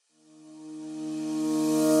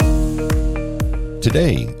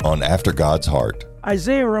Today on After God's Heart.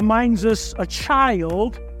 Isaiah reminds us a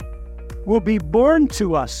child will be born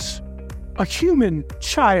to us, a human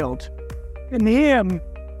child. In him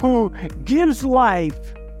who gives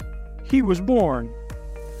life, he was born.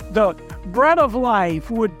 The bread of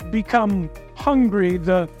life would become hungry.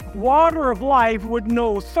 The water of life would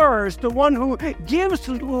know thirst. The one who gives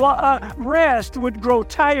rest would grow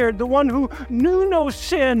tired. The one who knew no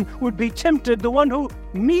sin would be tempted. The one who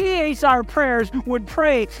mediates our prayers would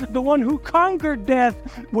pray. The one who conquered death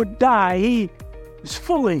would die. He is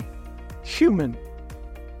fully human.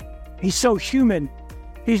 He's so human,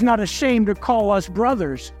 he's not ashamed to call us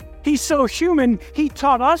brothers. He's so human, he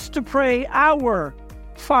taught us to pray, Our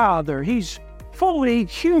Father. He's fully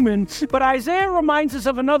human. But Isaiah reminds us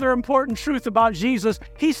of another important truth about Jesus.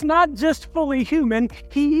 He's not just fully human,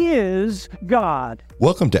 he is God.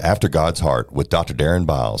 Welcome to After God's Heart with Dr. Darren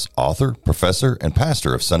Biles, author, professor, and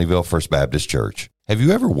pastor of Sunnyvale First Baptist Church. Have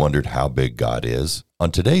you ever wondered how big God is?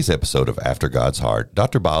 On today's episode of After God's Heart,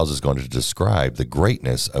 Dr. Biles is going to describe the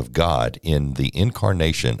greatness of God in the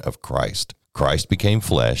Incarnation of Christ. Christ became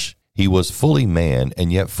flesh. He was fully man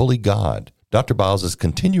and yet fully God. Dr. Biles is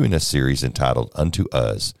continuing a series entitled Unto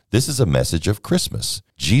Us. This is a message of Christmas.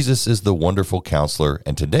 Jesus is the wonderful counselor,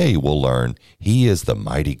 and today we'll learn He is the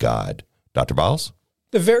mighty God. Dr. Biles?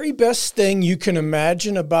 The very best thing you can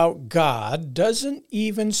imagine about God doesn't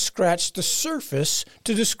even scratch the surface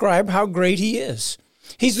to describe how great He is.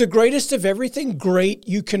 He's the greatest of everything great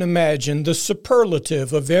you can imagine, the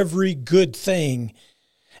superlative of every good thing.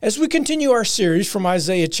 As we continue our series from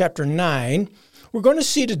Isaiah chapter 9, we're going to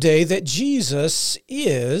see today that Jesus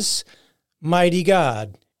is mighty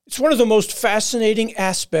God. It's one of the most fascinating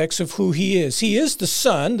aspects of who He is. He is the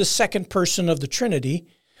Son, the second person of the Trinity,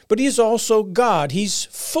 but He is also God. He's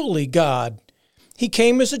fully God. He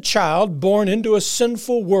came as a child born into a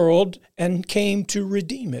sinful world and came to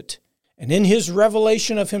redeem it. And in His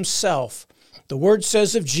revelation of Himself, the Word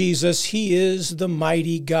says of Jesus, He is the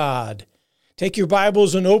mighty God. Take your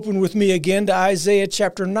Bibles and open with me again to Isaiah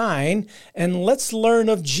chapter 9, and let's learn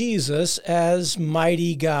of Jesus as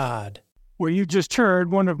mighty God. Well, you just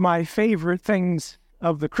heard one of my favorite things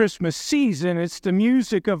of the Christmas season. It's the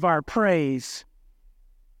music of our praise.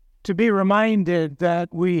 To be reminded that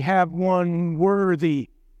we have one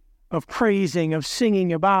worthy of praising, of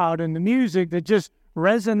singing about, and the music that just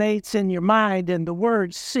resonates in your mind and the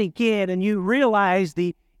words sink in and you realize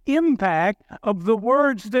the impact of the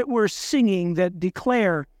words that we're singing that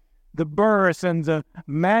declare the birth and the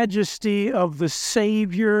majesty of the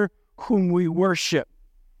Savior whom we worship.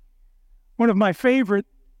 One of my favorite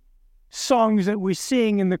songs that we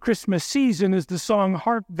sing in the Christmas season is the song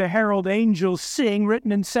Hark the Herald Angels Sing,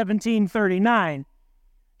 written in 1739.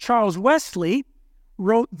 Charles Wesley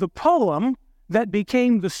wrote the poem that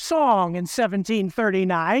became the song in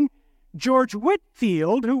 1739. George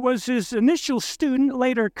Whitefield, who was his initial student,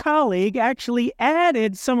 later colleague, actually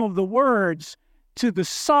added some of the words to the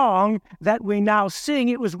song that we now sing.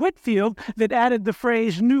 It was Whitefield that added the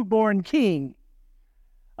phrase newborn king.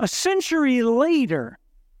 A century later,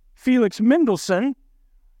 Felix Mendelssohn,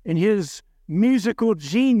 in his musical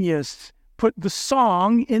genius, put the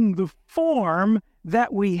song in the form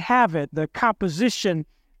that we have it, the composition,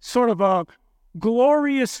 sort of a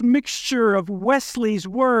glorious mixture of Wesley's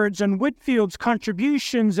words and Whitefield's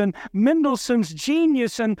contributions and Mendelssohn's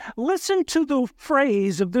genius. And listen to the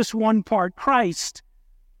phrase of this one part: Christ,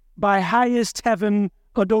 by highest heaven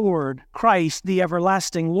adored, Christ, the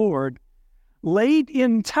everlasting Lord. Late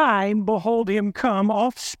in time, behold Him come,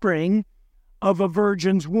 offspring of a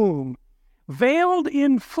virgin's womb. Veiled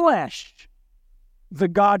in flesh, the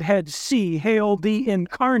Godhead see, hail the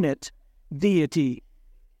incarnate deity.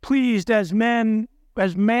 Pleased as man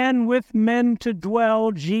with men to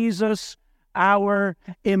dwell, Jesus, our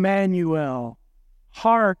Emmanuel.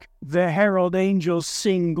 Hark the herald angels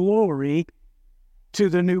sing glory to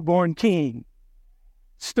the newborn King.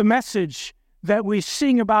 It's the message that we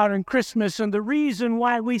sing about in Christmas and the reason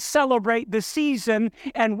why we celebrate the season,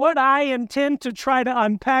 and what I intend to try to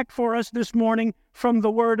unpack for us this morning from the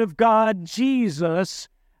Word of God: Jesus,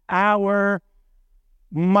 our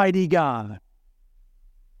mighty God.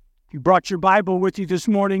 If you brought your Bible with you this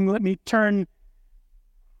morning, let me turn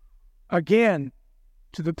again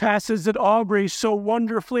to the passage that Aubrey so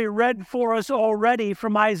wonderfully read for us already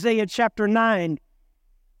from Isaiah chapter 9.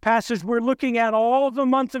 Passage we're looking at all the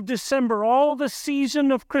month of December, all the season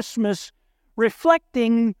of Christmas,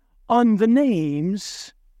 reflecting on the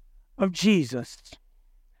names of Jesus.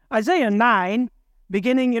 Isaiah 9,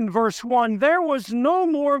 beginning in verse 1, there was no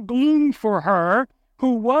more gloom for her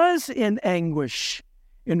who was in anguish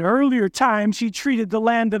In earlier times, he treated the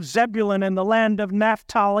land of Zebulun and the land of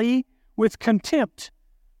Naphtali with contempt.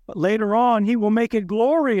 But later on, he will make it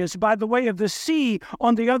glorious by the way of the sea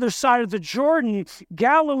on the other side of the Jordan,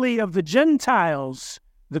 Galilee of the Gentiles.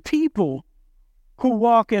 The people who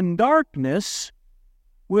walk in darkness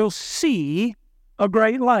will see a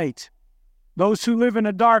great light. Those who live in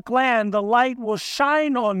a dark land, the light will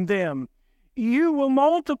shine on them. You will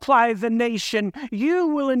multiply the nation. You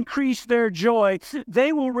will increase their joy.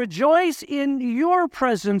 They will rejoice in your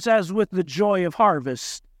presence as with the joy of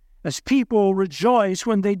harvest, as people rejoice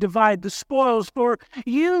when they divide the spoils. For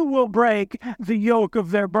you will break the yoke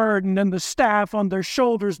of their burden and the staff on their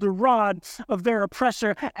shoulders, the rod of their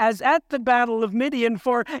oppressor, as at the battle of Midian.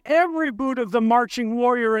 For every boot of the marching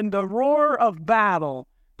warrior and the roar of battle,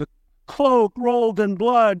 the cloak rolled in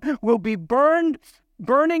blood, will be burned,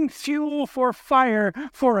 burning fuel for fire,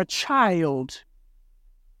 for a child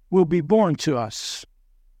will be born to us.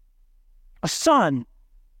 A son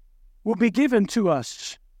will be given to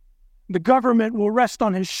us. The government will rest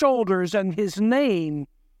on his shoulders, and his name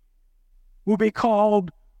will be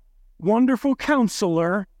called Wonderful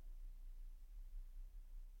Counselor,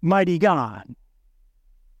 Mighty God.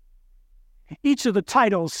 Each of the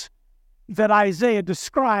titles that Isaiah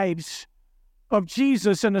describes of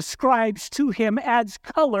Jesus and ascribes to him adds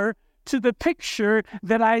color to the picture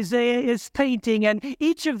that Isaiah is painting. And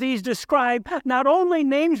each of these describe not only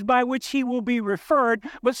names by which he will be referred,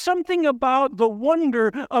 but something about the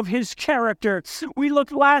wonder of his character. We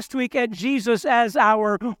looked last week at Jesus as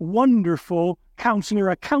our wonderful counselor,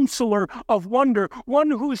 a counselor of wonder,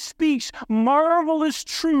 one who speaks marvelous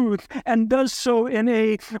truth and does so in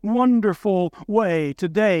a wonderful way.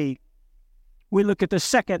 Today, we look at the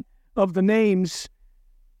second of the names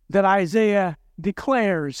that Isaiah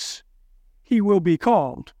declares he will be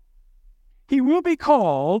called. He will be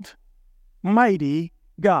called Mighty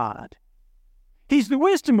God. He's the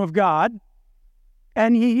wisdom of God,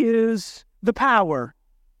 and he is the power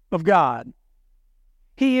of God.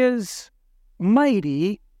 He is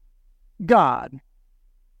Mighty God.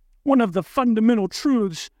 One of the fundamental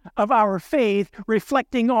truths of our faith,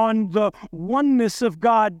 reflecting on the oneness of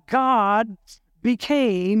God, God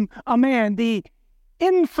became a man. The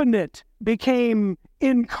infinite became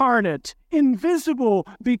incarnate. Invisible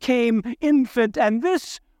became infant. And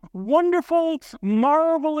this wonderful,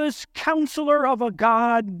 marvelous counselor of a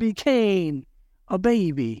God became a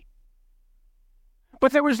baby.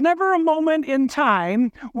 But there was never a moment in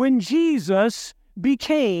time when Jesus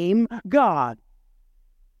became God.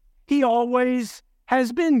 He always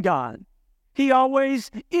has been God. He always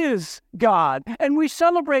is God. And we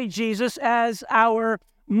celebrate Jesus as our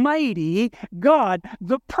mighty God,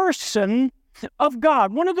 the person of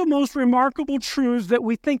God. One of the most remarkable truths that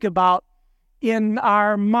we think about in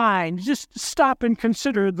our mind. Just stop and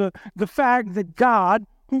consider the fact that God,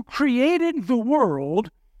 who created the world,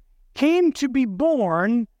 came to be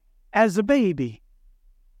born as a baby.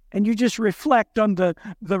 And you just reflect on the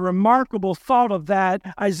remarkable thought of that.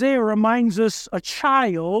 Isaiah reminds us a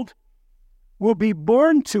child will be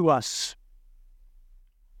born to us,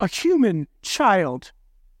 a human child.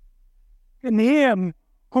 In him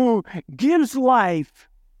who gives life,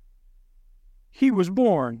 he was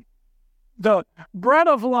born. The bread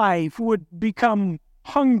of life would become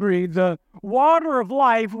hungry. The water of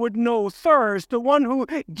life would know thirst. The one who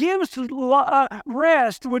gives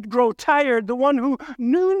rest would grow tired. The one who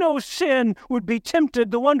knew no sin would be tempted.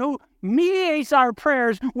 The one who mediates our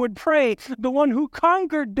prayers would pray. The one who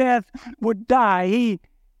conquered death would die. He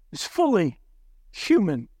is fully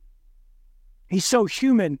human. He's so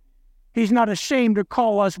human, he's not ashamed to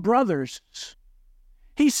call us brothers.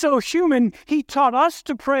 He's so human, he taught us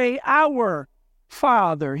to pray, Our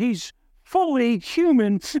Father. He's fully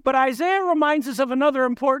human. But Isaiah reminds us of another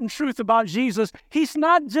important truth about Jesus. He's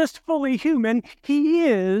not just fully human, he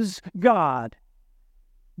is God.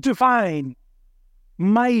 Divine,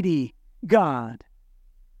 mighty God.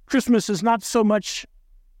 Christmas is not so much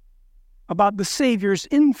about the Savior's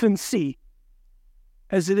infancy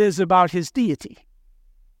as it is about his deity.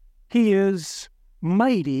 He is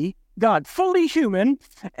mighty God, fully human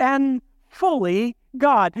and fully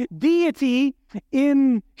God. Deity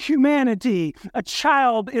in humanity. A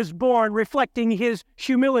child is born reflecting his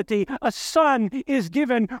humility. A son is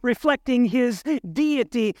given reflecting his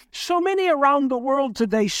deity. So many around the world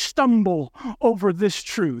today stumble over this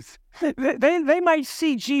truth. They might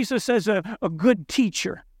see Jesus as a good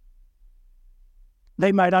teacher.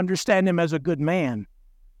 They might understand him as a good man.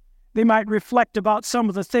 They might reflect about some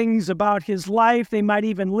of the things about his life. They might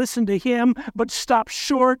even listen to him, but stop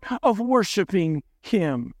short of worshiping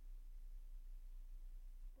him.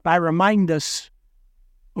 I remind us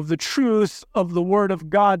of the truth of the Word of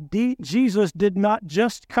God. Jesus did not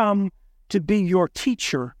just come to be your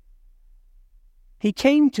teacher. He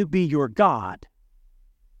came to be your God.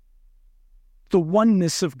 The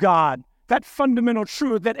oneness of God, that fundamental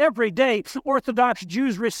truth that every day Orthodox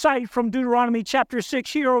Jews recite from Deuteronomy chapter 6,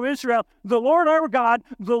 Hear, O Israel, the Lord our God,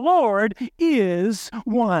 the Lord is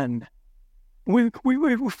one. We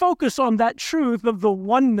focus on that truth of the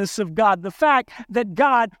oneness of God, the fact that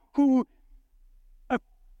God, who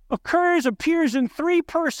appears in three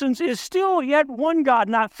persons, is still yet one God,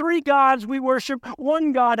 not three gods we worship,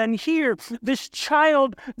 one God. And here, this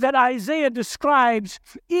child that Isaiah describes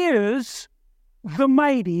is the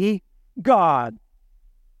mighty God.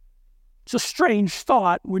 It's a strange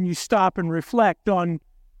thought when you stop and reflect on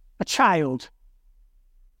a child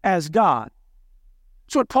as God.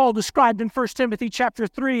 It's what Paul described in 1 Timothy chapter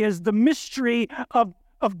 3 as the mystery of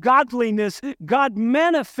godliness, God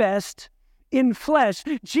manifest in flesh.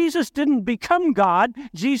 Jesus didn't become God.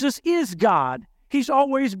 Jesus is God. He's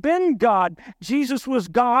always been God. Jesus was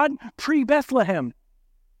God pre-Bethlehem.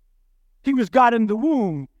 He was God in the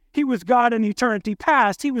womb. He was God in eternity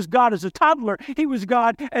past. He was God as a toddler. He was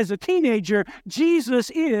God as a teenager. Jesus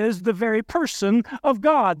is the very person of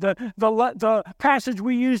God. The passage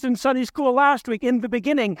we used in Sunday school last week, in the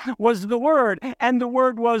beginning was the Word, and the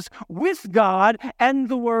Word was with God, and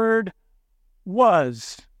the Word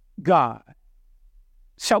was God.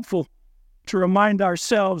 It's helpful to remind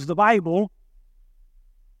ourselves the Bible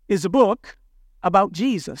is a book about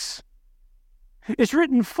Jesus. It's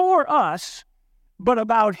written for us, but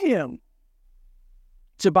about Him.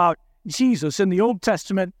 It's about Jesus. In the Old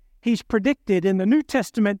Testament, He's predicted. In the New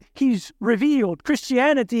Testament, He's revealed.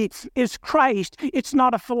 Christianity is Christ. It's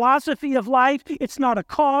not a philosophy of life. It's not a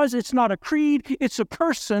cause. It's not a creed. It's a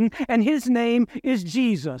person, and His name is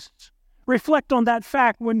Jesus. Reflect on that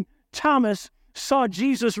fact when Thomas saw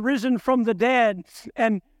Jesus risen from the dead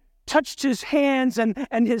and touched His hands and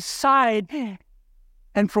His side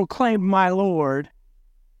and proclaimed, "My Lord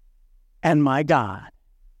and my God."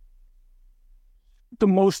 The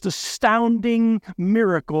most astounding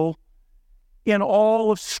miracle in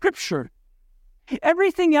all of Scripture.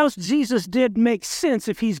 Everything else Jesus did makes sense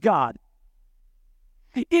if He's God.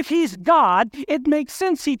 If He's God, it makes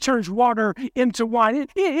sense He turns water into wine.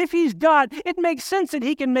 If He's God, it makes sense that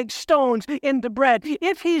He can make stones into bread.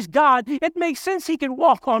 If He's God, it makes sense He can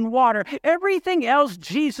walk on water. Everything else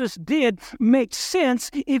Jesus did makes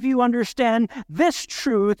sense if you understand this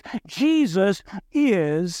truth: Jesus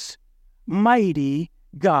is mighty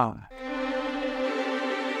God.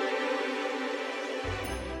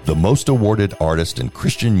 The most awarded artist in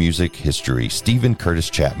Christian music history, Stephen Curtis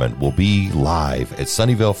Chapman, will be live at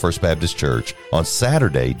Sunnyvale First Baptist Church on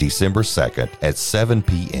Saturday, December 2nd at 7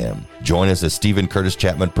 p.m. Join us as Stephen Curtis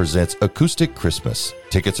Chapman presents Acoustic Christmas.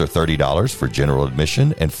 Tickets are $30 for general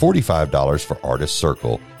admission and $45 for Artist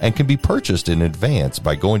Circle, and can be purchased in advance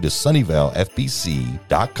by going to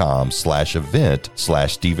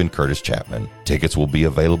sunnyvalefbc.com/event/Stephen Curtis Chapman. Tickets will be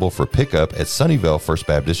available for pickup at Sunnyvale First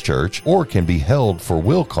Baptist Church, or can be held for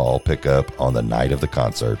will call pickup on the night of the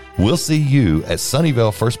concert. We'll see you at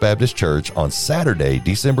Sunnyvale First Baptist Church on Saturday,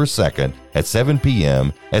 December 2nd at 7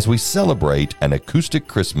 p.m. as we celebrate an acoustic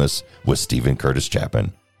Christmas with Stephen Curtis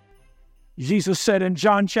Chapman. Jesus said in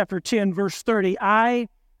John chapter 10, verse 30, "I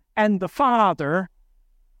and the Father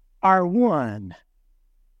are one."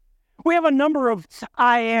 We have a number of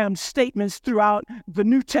 "I am" statements throughout the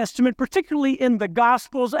New Testament, particularly in the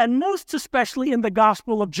Gospels, and most especially in the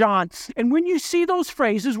Gospel of John. And when you see those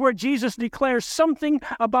phrases where Jesus declares something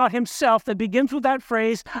about Himself that begins with that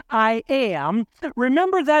phrase, "I am,"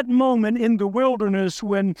 remember that moment in the wilderness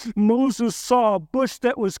when Moses saw a bush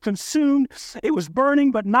that was consumed. It was burning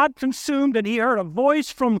but not consumed, and he heard a voice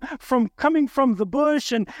from coming from the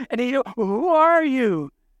bush, and he, "Who are you?"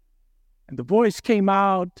 And the voice came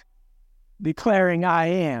out declaring, "I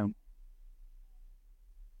am."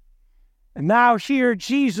 And now here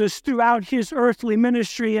Jesus, throughout His earthly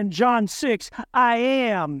ministry, in John 6, "I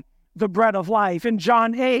am the bread of life." In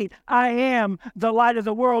John 8, "I am the light of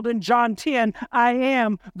the world." In John 10, "I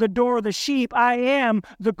am the door of the sheep." "I am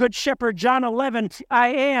the good shepherd." John 11, "I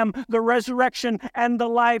am the resurrection and the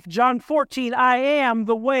life." John 14, "I am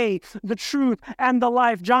the way, the truth, and the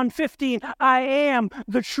life." John 15, "I am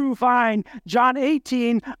the true vine." John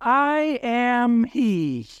 18, "I am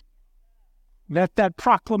He." Let that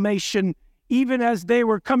proclamation, even as they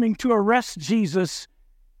were coming to arrest Jesus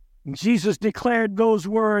declared those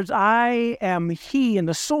words, "I am He," and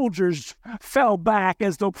the soldiers fell back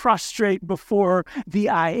as though prostrate before the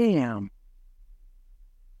 "I am."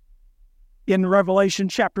 In Revelation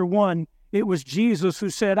chapter 1, it was Jesus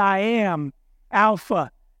who said, "I am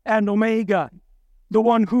Alpha and Omega, the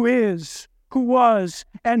one who is, who was,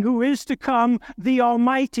 and who is to come, the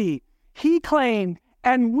Almighty. He claimed,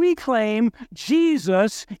 and we claim,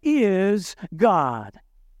 Jesus is God.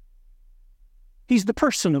 He's the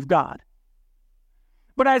person of God.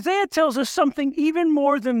 But Isaiah tells us something even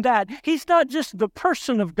more than that. He's not just the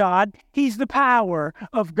person of God, he's the power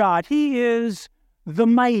of God. He is the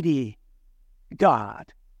mighty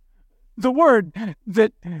God. The word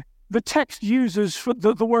that the text uses for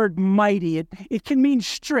the word mighty, it can mean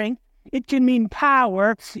strength, it can mean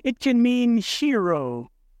power, it can mean hero.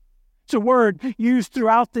 It's a word used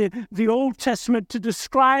throughout the Old Testament to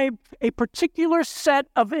describe a particular set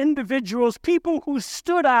of individuals, people who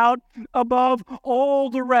stood out above all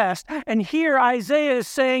the rest. And here Isaiah is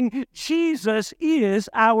saying Jesus is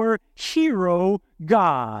our hero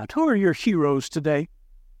God. Who are your heroes today?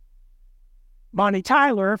 Bonnie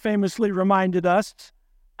Tyler famously reminded us,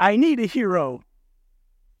 I need a hero.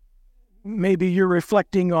 Maybe you're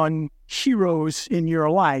reflecting on heroes in your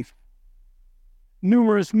life.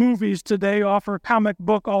 Numerous movies today offer comic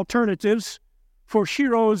book alternatives for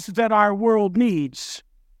heroes that our world needs.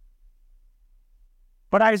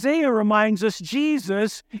 But Isaiah reminds us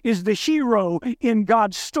Jesus is the hero in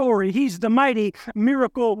God's story. He's the mighty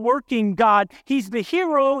miracle-working God. He's the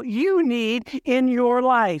hero you need in your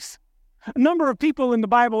life. A number of people in the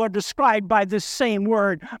Bible are described by this same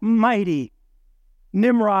word, mighty.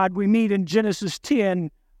 Nimrod, we meet in Genesis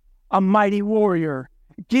 10, a mighty warrior.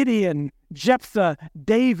 Gideon, Jephthah,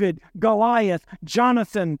 David, Goliath,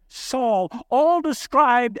 Jonathan, Saul, all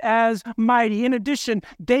described as mighty. In addition,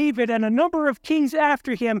 David and a number of kings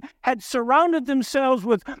after him had surrounded themselves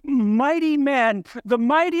with mighty men, the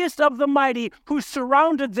mightiest of the mighty, who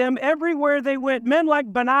surrounded them everywhere they went. Men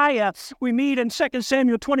like Benaiah, we meet in 2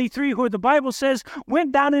 Samuel 23, who the Bible says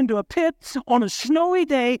went down into a pit on a snowy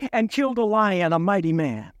day and killed a lion, a mighty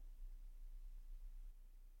man.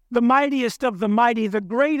 The mightiest of the mighty, the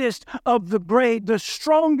greatest of the great, the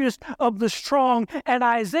strongest of the strong. And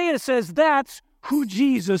Isaiah says that's who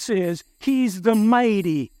Jesus is. He's the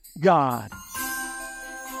mighty God.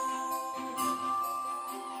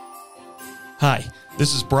 Hi,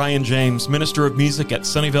 this is Brian James, minister of music at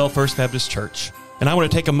Sunnyvale First Baptist Church. And I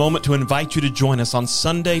want to take a moment to invite you to join us on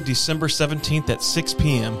Sunday, December 17th at 6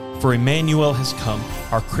 p.m. for Emmanuel Has Come,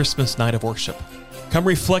 our Christmas night of worship. Come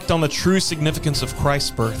reflect on the true significance of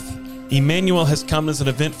Christ's birth. Emmanuel Has Come is an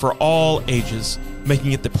event for all ages,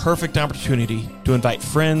 making it the perfect opportunity to invite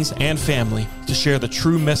friends and family to share the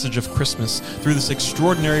true message of Christmas through this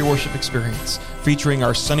extraordinary worship experience, featuring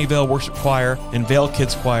our Sunnyvale Worship Choir and Vale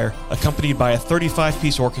Kids Choir, accompanied by a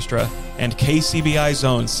 35-piece orchestra, and KCBI's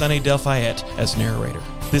own Sonny Del Fayette as narrator.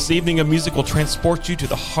 This evening of music will transport you to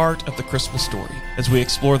the heart of the Christmas story as we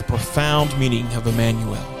explore the profound meaning of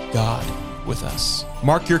Emmanuel, God with us.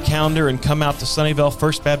 Mark your calendar and come out to Sunnyvale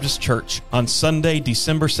First Baptist Church on Sunday,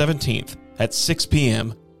 December 17th at 6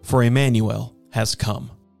 p.m. for Emmanuel Has Come.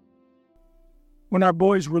 When our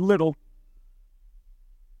boys were little,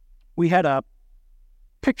 we had a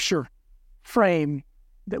picture frame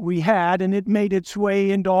that we had, and it made its way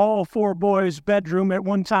into all four boys' bedroom at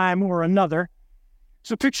one time or another. It's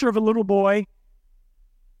a picture of a little boy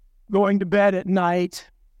going to bed at night,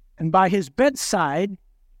 and by his bedside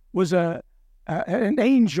was an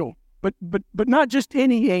angel, but not just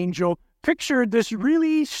any angel. Picture this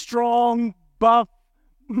really strong, buff,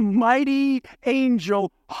 mighty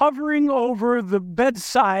angel hovering over the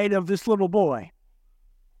bedside of this little boy.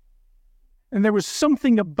 And there was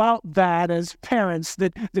something about that as parents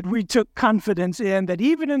that we took confidence in, that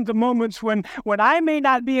even in the moments when I may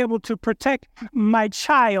not be able to protect my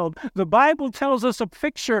child, the Bible tells us a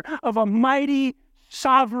picture of a mighty,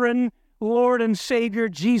 sovereign Lord and Savior,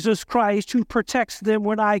 Jesus Christ, who protects them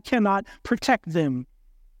when I cannot protect them.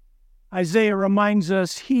 Isaiah reminds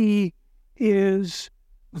us he is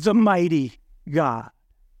the mighty God.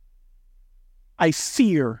 I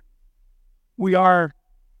fear we are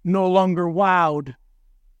no longer wowed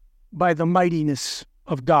by the mightiness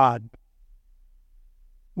of God.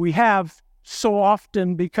 We have so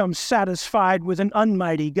often become satisfied with an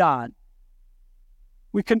unmighty God.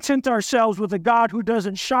 We content ourselves with a God who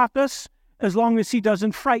doesn't shock us as long as he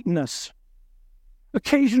doesn't frighten us.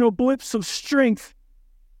 Occasional blips of strength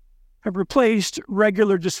have replaced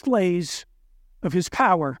regular displays of his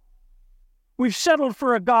power. We've settled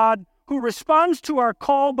for a God who responds to our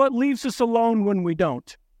call but leaves us alone when we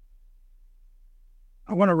don't.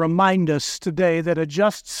 I want to remind us today that a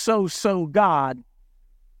just so God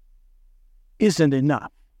isn't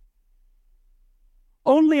enough.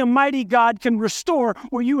 Only a mighty God can restore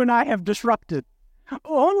what you and I have disrupted.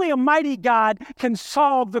 Only a mighty God can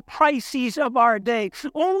solve the crises of our day.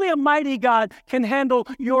 Only a mighty God can handle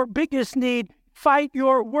your biggest need, fight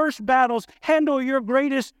your worst battles, handle your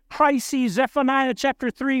greatest crises. Zephaniah chapter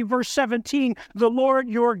 3, verse 17, the Lord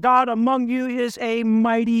your God among you is a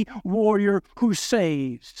mighty warrior who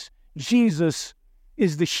saves. Jesus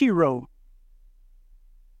is the hero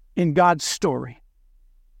in God's story.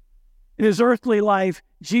 In his earthly life,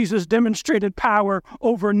 Jesus demonstrated power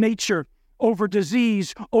over nature, over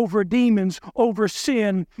disease, over demons, over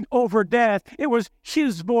sin, over death. It was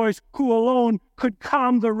his voice who alone could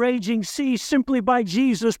calm the raging sea simply by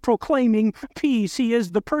Jesus proclaiming peace. He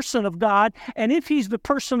is the person of God, and if he's the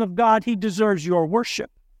person of God, he deserves your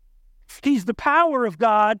worship. He's the power of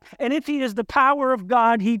God, and if he is the power of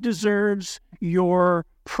God, he deserves your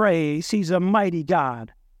praise. He's a mighty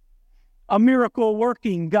God, a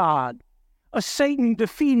miracle-working God, a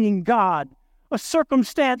Satan-defeating God, a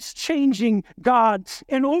circumstance-changing God,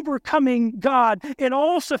 an overcoming God, an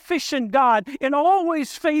all-sufficient God, an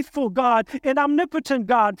always faithful God, an omnipotent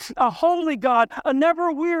God, a holy God, a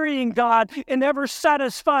never-wearying God, an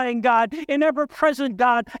ever-satisfying God, an ever-present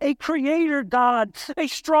God, a creator God, a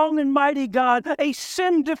strong and mighty God, a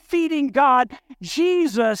sin-defeating God.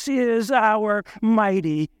 Jesus is our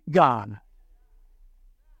mighty God.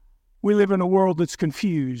 We live in a world that's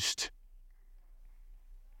confused.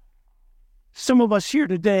 Some of us here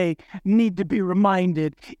today need to be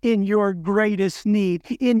reminded, in your greatest need,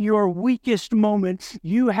 in your weakest moment,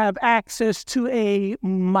 you have access to a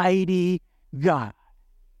mighty God.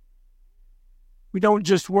 We don't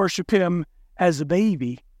just worship him as a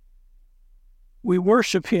baby. We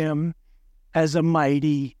worship him as a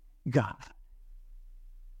mighty God.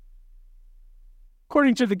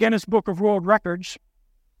 According to the Guinness Book of World Records,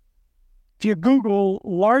 if you Google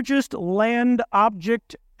largest land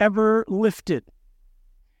object ever lifted,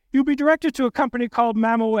 you'll be directed to a company called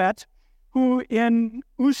Mamoet, who in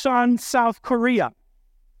Ulsan, South Korea,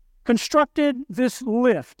 constructed this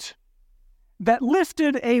lift that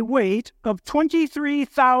lifted a weight of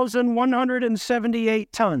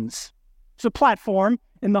 23,178 tons. It's a platform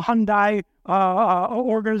in the Hyundai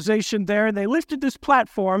organization there, and they lifted this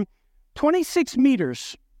platform 26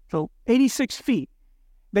 meters, so 86 feet.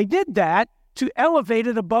 They did that to elevate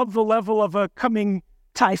it above the level of a coming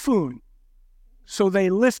typhoon. So they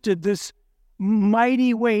lifted this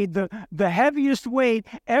mighty weight, the heaviest weight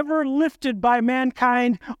ever lifted by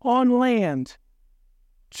mankind on land,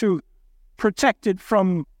 to protect it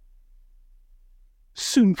from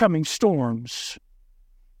soon coming storms.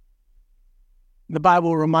 The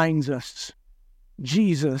Bible reminds us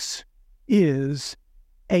Jesus is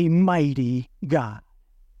a mighty God.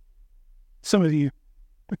 Some of you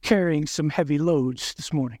are carrying some heavy loads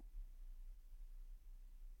this morning.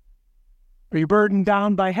 Are you burdened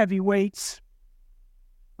down by heavy weights?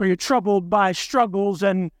 Are you troubled by struggles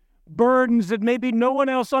and burdens that maybe no one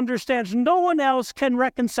else understands, no one else can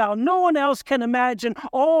reconcile, no one else can imagine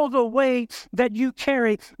all the weight that you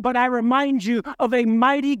carry? But I remind you of a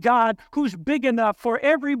mighty God who's big enough for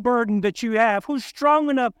every burden that you have, who's strong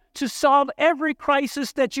enough to solve every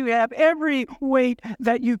crisis that you have, every weight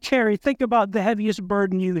that you carry. Think about the heaviest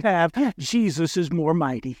burden you have. Jesus is more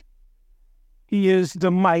mighty. He is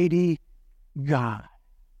the mighty God.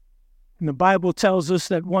 And the Bible tells us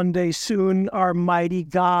that one day soon our mighty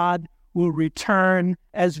God will return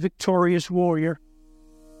as victorious warrior.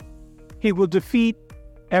 He will defeat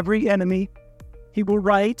every enemy. He will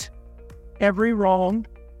right every wrong.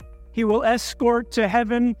 He will escort to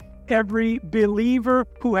heaven every believer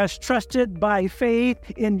who has trusted by faith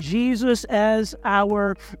in Jesus as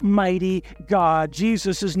our mighty God.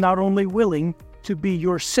 Jesus is not only willing to be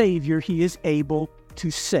your Savior, he is able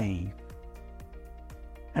to save.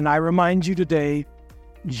 And I remind you today,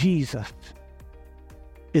 Jesus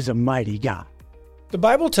is a mighty God. The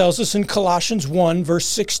Bible tells us in Colossians 1, verse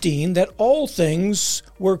 16, that all things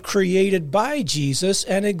were created by Jesus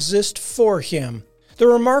and exist for him. The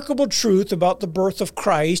remarkable truth about the birth of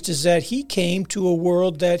Christ is that he came to a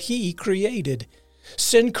world that he created.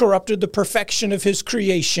 Sin corrupted the perfection of his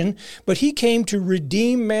creation, but he came to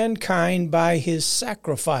redeem mankind by his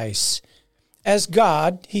sacrifice. As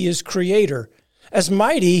God, he is creator. As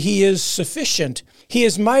mighty, he is sufficient. He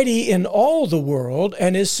is mighty in all the world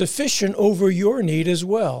and is sufficient over your need as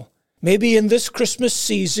well. Maybe in this Christmas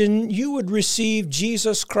season, you would receive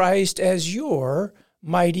Jesus Christ as your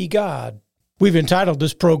mighty God. We've entitled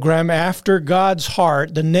this program After God's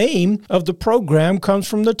Heart. The name of the program comes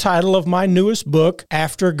from the title of my newest book,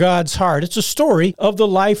 After God's Heart. It's a story of the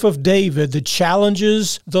life of David, the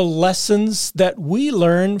challenges, the lessons that we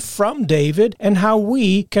learn from David, and how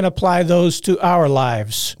we can apply those to our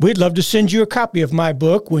lives. We'd love to send you a copy of my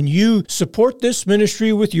book when you support this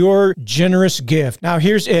ministry with your generous gift. Now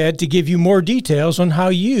here's Ed to give you more details on how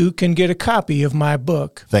you can get a copy of my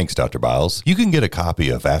book. Thanks, Dr. Biles. You can get a copy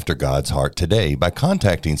of After God's Heart today by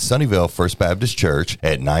contacting Sunnyvale First Baptist Church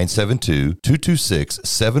at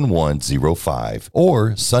 972-226-7105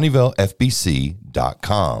 or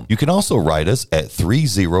sunnyvalefbc.com. You can also write us at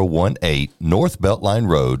 3018 North Beltline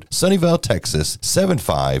Road, Sunnyvale, Texas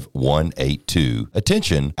 75182.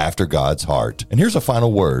 Attention, After God's Heart. And here's a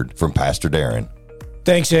final word from Pastor Darren.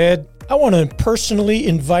 Thanks, Ed. I want to personally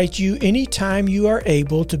invite you anytime you are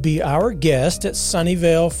able to be our guest at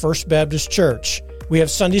Sunnyvale First Baptist Church. We have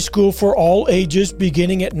Sunday school for all ages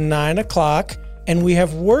beginning at 9 o'clock, and we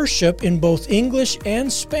have worship in both English and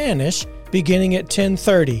Spanish beginning at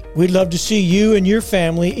 10:30. We'd love to see you and your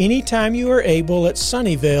family anytime you are able at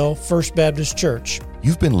Sunnyvale First Baptist Church.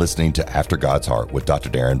 You've been listening to After God's Heart with Dr.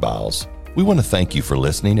 Darren Biles. We want to thank you for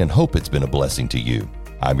listening and hope it's been a blessing to you.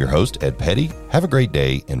 I'm your host, Ed Petty. Have a great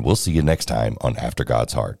day, and we'll see you next time on After God's Heart.